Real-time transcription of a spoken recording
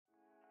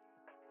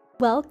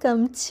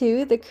Welcome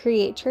to the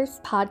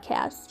Creatress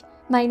Podcast.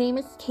 My name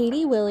is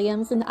Katie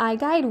Williams, and I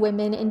guide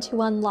women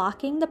into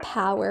unlocking the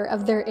power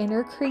of their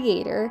inner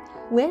creator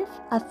with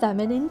a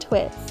feminine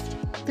twist.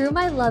 Through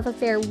my love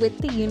affair with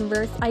the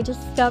universe, I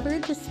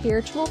discovered the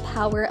spiritual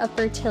power of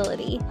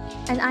fertility,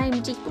 and I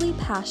am deeply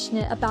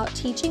passionate about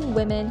teaching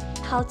women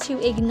how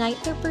to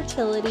ignite their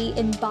fertility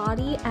in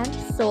body and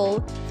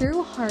soul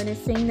through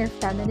harnessing their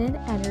feminine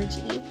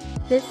energy.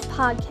 This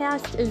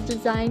podcast is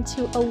designed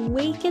to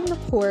awaken the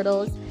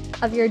portals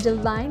of your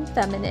divine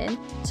feminine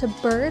to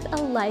birth a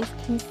life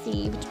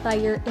conceived by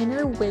your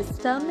inner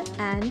wisdom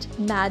and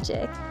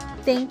magic.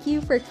 Thank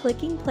you for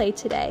clicking play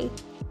today.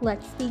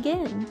 Let's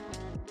begin.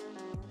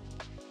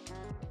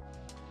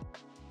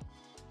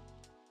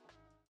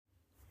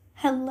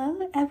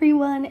 Hello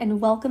everyone, and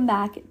welcome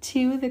back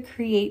to the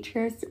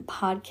Creatress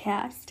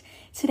Podcast.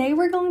 Today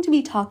we're going to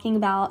be talking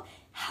about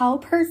how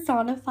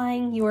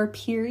personifying your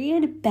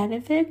period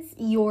benefits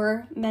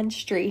your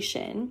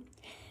menstruation.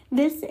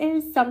 This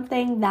is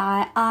something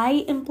that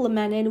I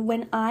implemented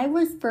when I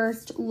was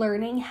first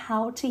learning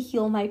how to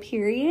heal my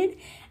period,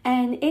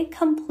 and it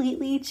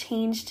completely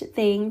changed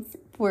things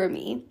for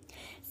me.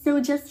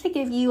 So just to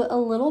give you a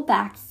little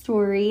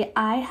backstory,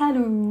 I had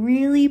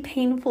really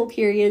painful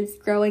periods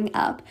growing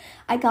up.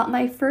 I got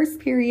my first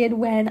period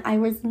when I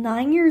was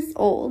 9 years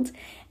old,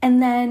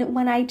 and then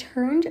when I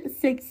turned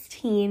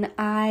 16,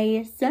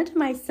 I said to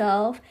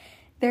myself,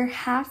 there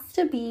has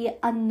to be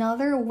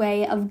another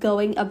way of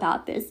going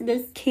about this.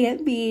 This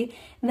can't be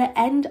the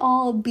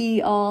end-all,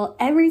 be-all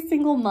every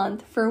single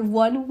month for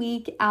 1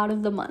 week out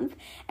of the month.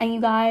 And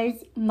you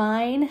guys,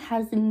 mine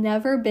has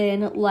never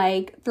been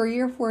like 3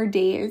 or 4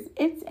 days.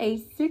 It's a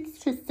 6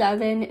 to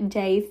 7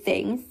 day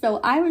thing. So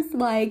I was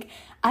like,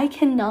 I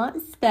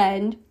cannot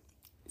spend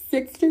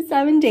 6 to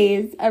 7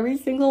 days every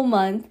single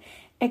month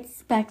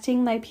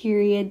expecting my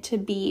period to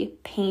be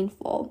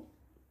painful.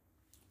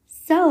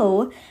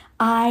 So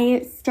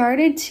I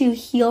started to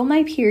heal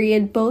my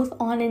period both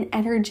on an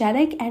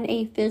energetic and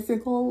a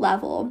physical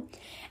level.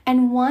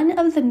 And one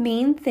of the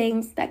main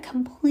things that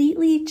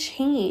completely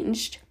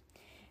changed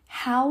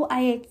how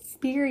I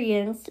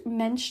experienced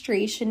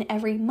menstruation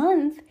every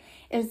month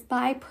is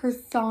by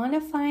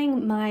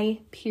personifying my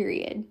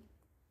period.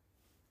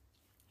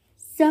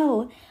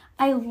 So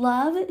I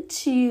love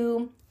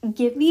to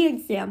give the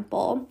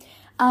example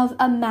of,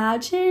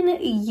 imagine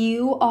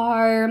you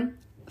are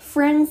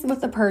friends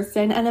with a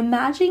person, and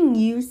imagine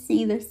you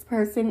see this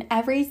person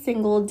every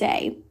single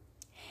day.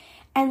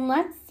 And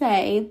let's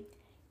say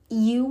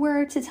you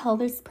were to tell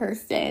this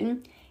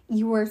person,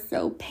 you are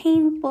so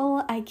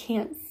painful, I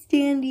can't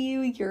stand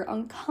you, you're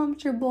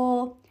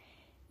uncomfortable.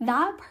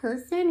 That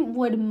person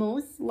would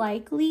most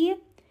likely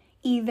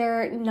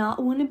either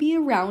not want to be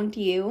around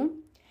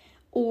you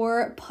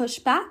or push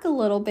back a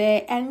little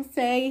bit and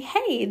say,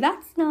 hey,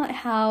 that's not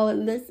how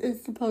this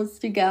is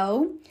supposed to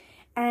go.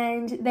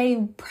 And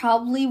they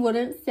probably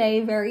wouldn't say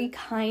very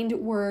kind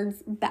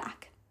words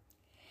back.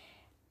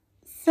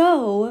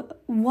 So,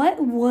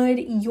 what would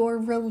your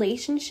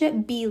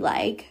relationship be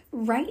like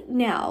right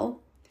now,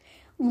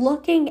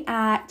 looking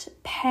at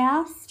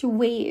past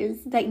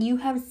ways that you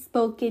have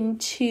spoken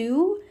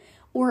to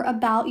or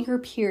about your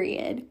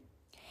period?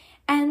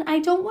 And I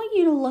don't want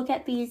you to look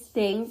at these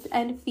things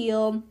and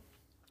feel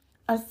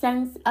a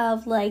sense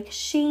of like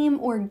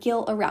shame or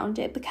guilt around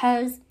it,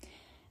 because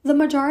the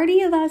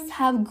majority of us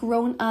have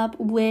grown up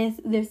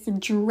with this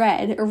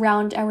dread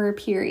around our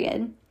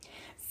period.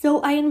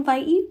 So I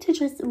invite you to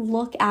just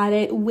look at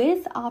it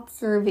with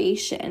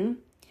observation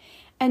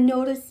and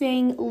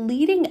noticing,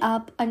 leading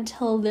up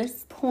until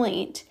this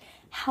point,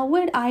 how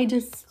would I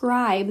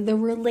describe the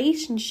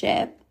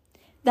relationship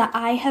that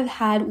I have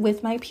had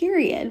with my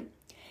period?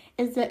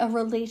 Is it a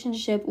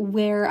relationship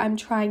where I'm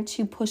trying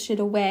to push it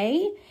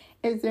away?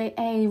 Is it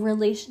a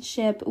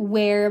relationship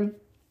where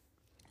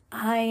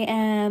I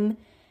am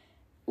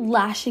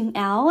lashing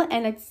out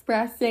and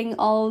expressing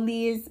all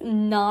these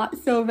not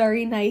so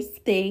very nice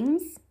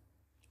things?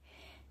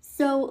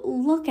 So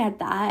look at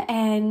that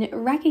and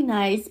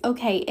recognize,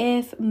 okay,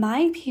 if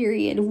my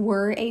period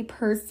were a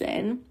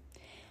person,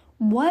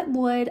 what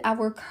would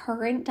our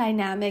current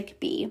dynamic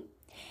be?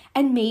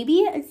 And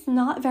maybe it's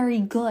not very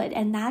good,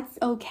 and that's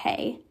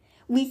okay.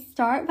 We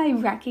start by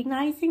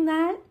recognizing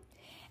that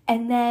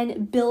and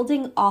then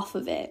building off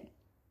of it.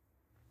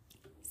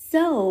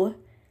 So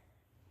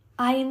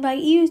I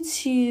invite you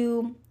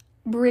to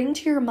bring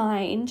to your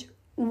mind,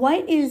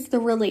 what is the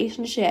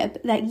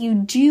relationship that you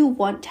do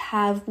want to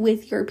have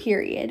with your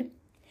period?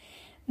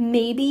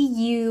 Maybe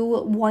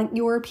you want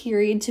your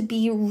period to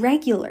be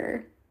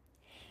regular.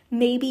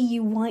 Maybe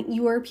you want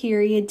your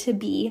period to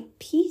be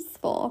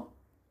peaceful.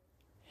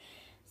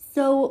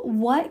 So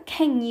what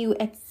can you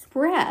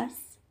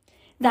express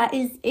that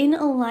is in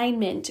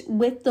alignment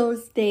with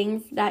those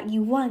things that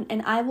you want?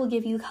 And I will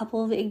give you a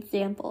couple of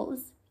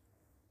examples.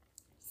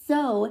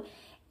 So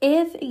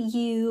if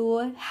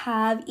you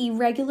have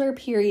irregular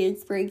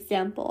periods, for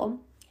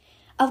example,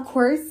 Of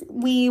course,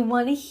 we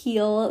want to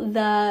heal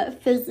the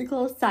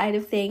physical side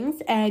of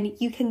things, and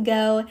you can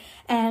go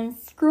and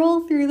scroll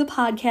through the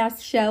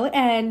podcast show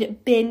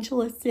and binge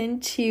listen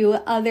to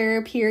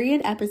other period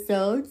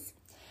episodes.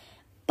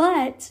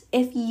 But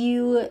if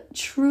you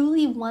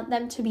truly want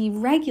them to be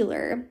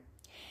regular,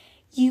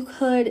 you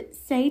could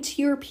say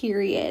to your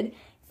period,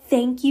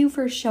 "Thank you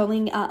for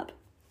showing up.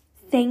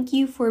 Thank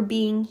you for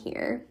being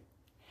here.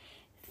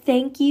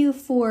 Thank you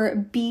for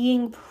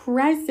being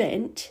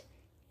present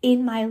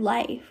in my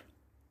life."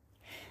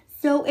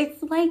 So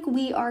it's like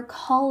we are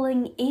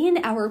calling in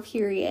our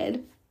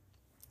period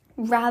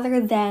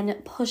rather than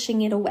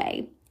pushing it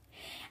away.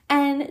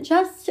 And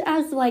just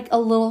as like a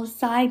little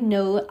side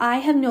note, I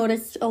have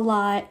noticed a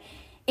lot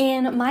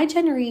in my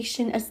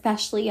generation,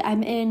 especially,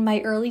 I'm in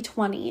my early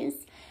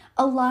 20s,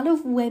 a lot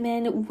of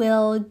women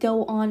will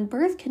go on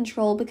birth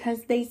control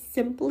because they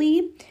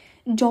simply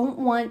don't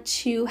want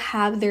to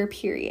have their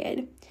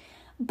period.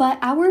 But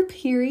our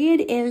period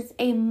is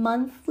a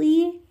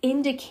monthly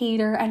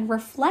indicator and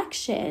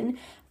reflection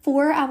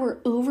for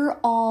our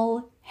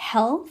overall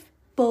health,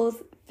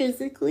 both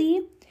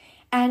physically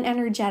and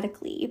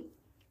energetically.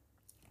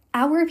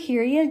 Our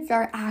periods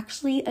are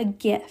actually a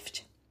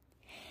gift.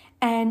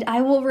 And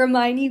I will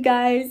remind you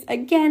guys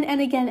again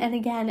and again and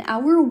again,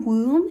 our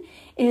womb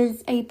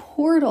is a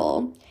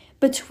portal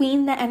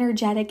between the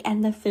energetic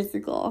and the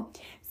physical.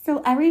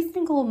 So every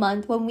single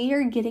month when we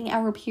are getting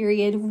our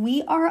period,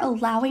 we are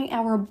allowing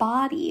our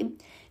body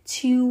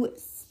to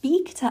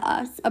speak to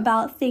us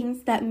about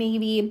things that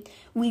maybe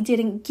we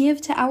didn't give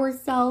to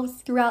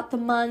ourselves throughout the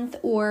month,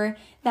 or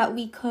that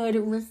we could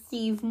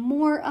receive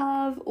more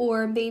of,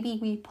 or maybe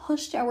we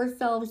pushed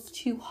ourselves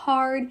too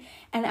hard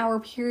and our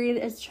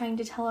period is trying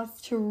to tell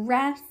us to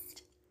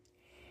rest.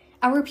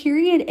 Our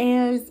period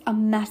is a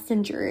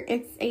messenger.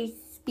 It's a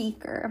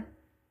speaker.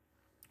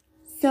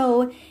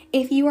 So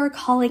if you are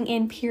calling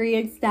in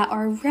periods that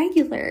are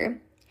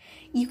regular,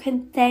 you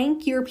can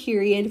thank your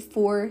period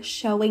for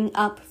showing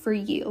up for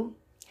you.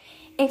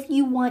 If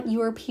you want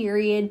your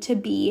period to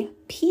be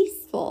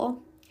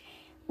peaceful,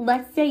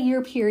 let's say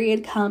your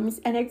period comes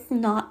and it's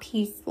not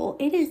peaceful.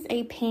 It is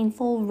a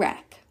painful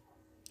wreck.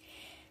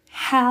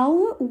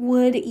 How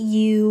would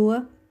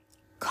you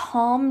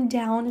calm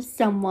down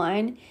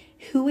someone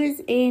who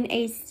is in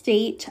a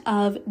state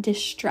of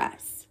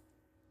distress?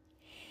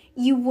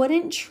 You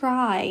wouldn't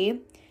try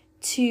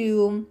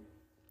to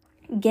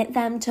get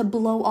them to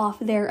blow off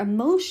their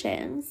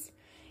emotions.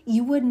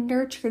 You would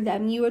nurture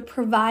them. You would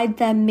provide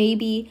them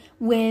maybe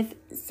with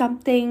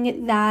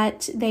something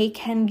that they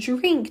can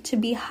drink to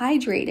be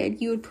hydrated.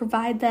 You would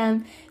provide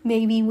them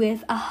maybe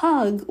with a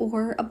hug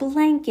or a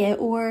blanket,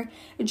 or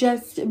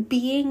just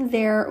being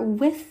there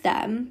with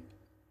them.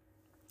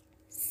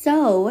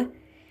 So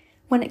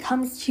when it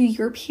comes to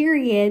your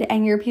period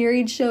and your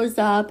period shows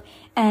up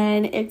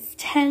and it's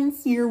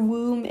tense, your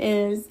womb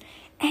is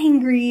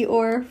angry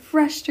or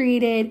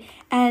frustrated,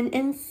 and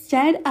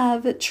instead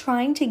of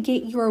trying to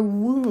get your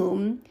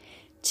womb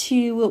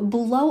to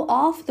blow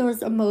off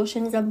those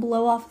emotions and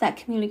blow off that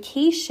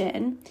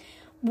communication,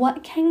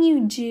 what can you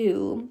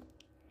do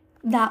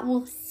that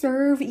will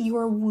serve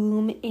your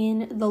womb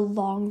in the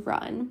long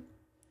run?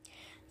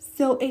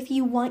 So if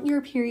you want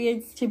your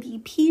periods to be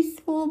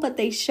peaceful, but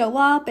they show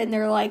up and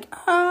they're like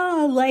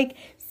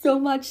so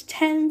much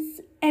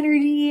tense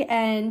energy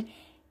and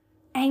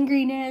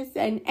angriness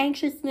and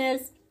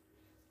anxiousness,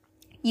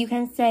 you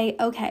can say,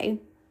 okay,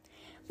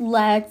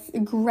 let's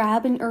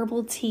grab an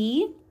herbal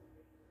tea.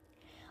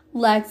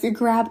 Let's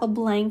grab a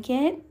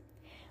blanket.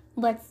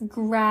 Let's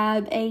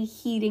grab a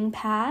heating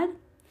pad.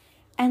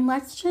 And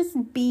let's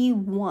just be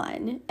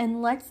one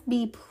and let's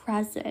be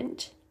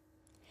present.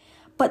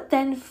 But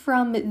then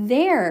from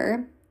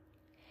there,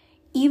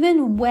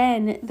 even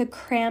when the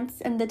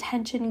cramps and the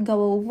tension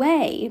go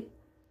away,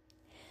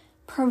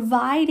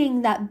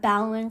 providing that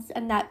balance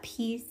and that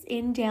peace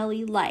in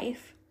daily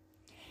life,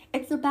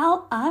 it's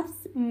about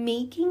us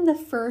making the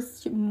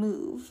first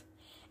move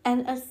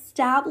and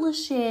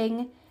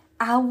establishing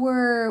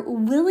our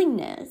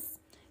willingness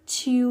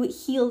to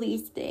heal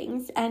these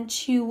things and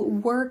to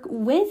work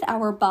with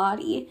our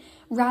body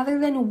rather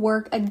than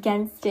work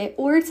against it,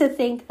 or to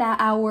think that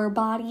our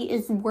body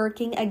is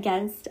working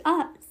against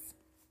us.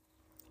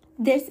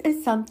 This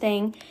is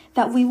something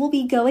that we will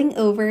be going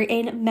over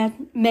in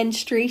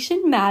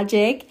Menstruation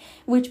Magic,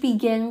 which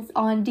begins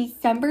on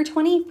December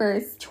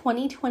 21st,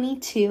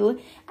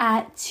 2022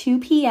 at 2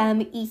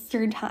 p.m.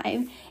 Eastern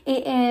Time.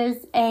 It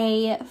is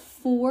a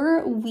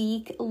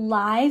 4-week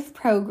live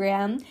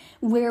program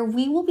where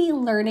we will be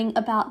learning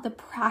about the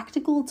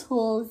practical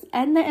tools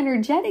and the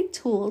energetic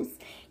tools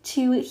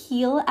to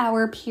heal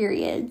our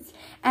periods,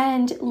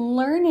 and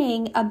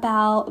learning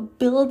about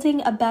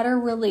building a better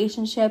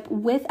relationship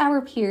with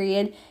our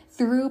period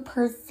through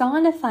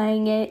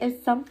personifying it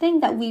is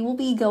something that we will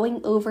be going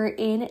over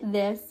in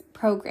this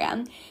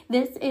program.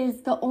 This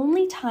is the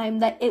only time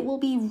that it will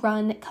be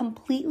run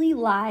completely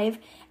live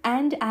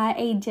and at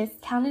a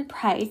discounted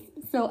price.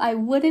 So I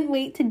wouldn't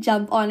wait to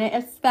jump on it,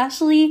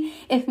 especially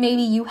if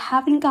maybe you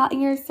haven't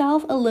gotten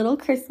yourself a little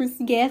Christmas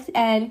gift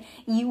and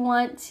you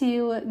want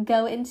to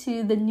go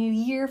into the new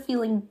year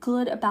feeling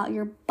good about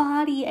your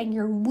body and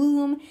your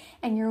womb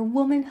and your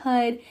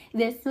womanhood.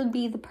 This would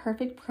be the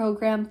perfect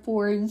program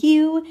for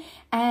you,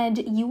 and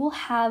you will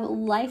have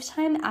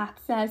lifetime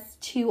access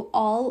to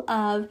all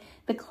of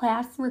the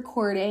class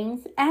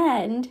recordings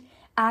and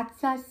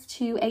access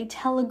to a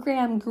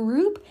Telegram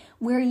group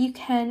where you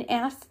can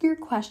ask your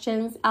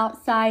questions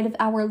outside of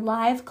our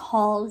live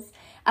calls,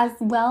 as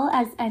well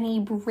as any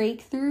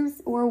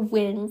breakthroughs or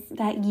wins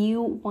that you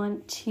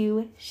want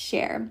to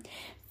share.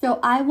 So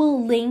I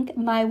will link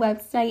my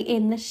website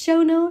in the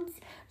show notes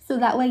so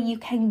that way you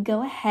can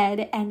go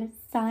ahead and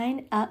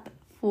sign up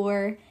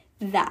for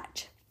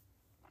that.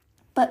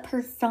 But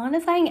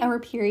personifying our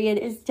period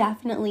is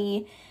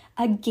definitely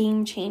a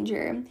game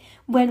changer.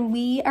 When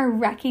we are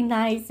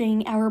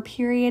recognizing our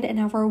period and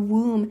our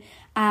womb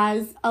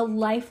as a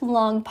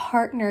lifelong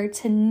partner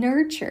to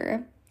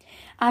nurture,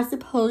 as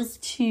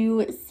opposed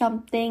to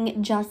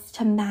something just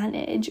to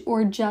manage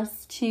or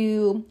just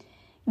to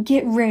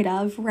get rid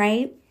of,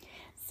 right?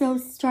 So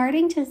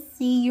starting to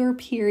see your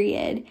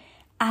period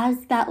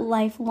as that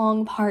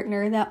lifelong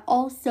partner that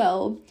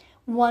also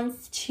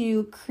wants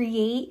to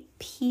create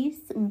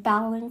peace,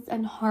 balance,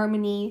 and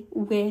harmony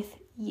with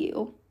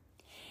you.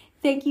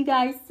 Thank you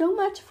guys so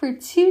much for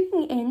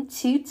tuning in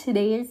to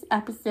today's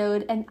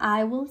episode, and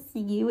I will see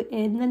you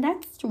in the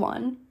next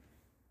one.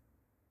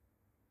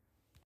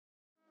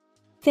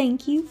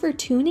 Thank you for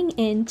tuning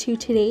in to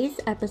today's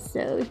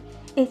episode.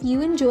 If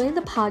you enjoy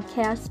the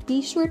podcast,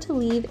 be sure to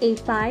leave a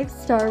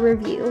 5-star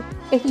review.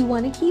 If you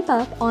want to keep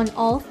up on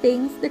all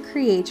things The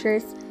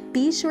Creatress,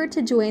 be sure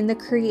to join the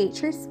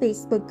Creatress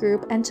Facebook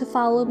group and to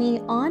follow me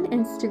on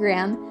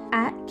Instagram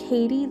at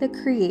Katie the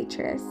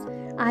Creatress.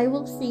 I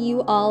will see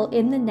you all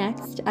in the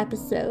next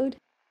episode.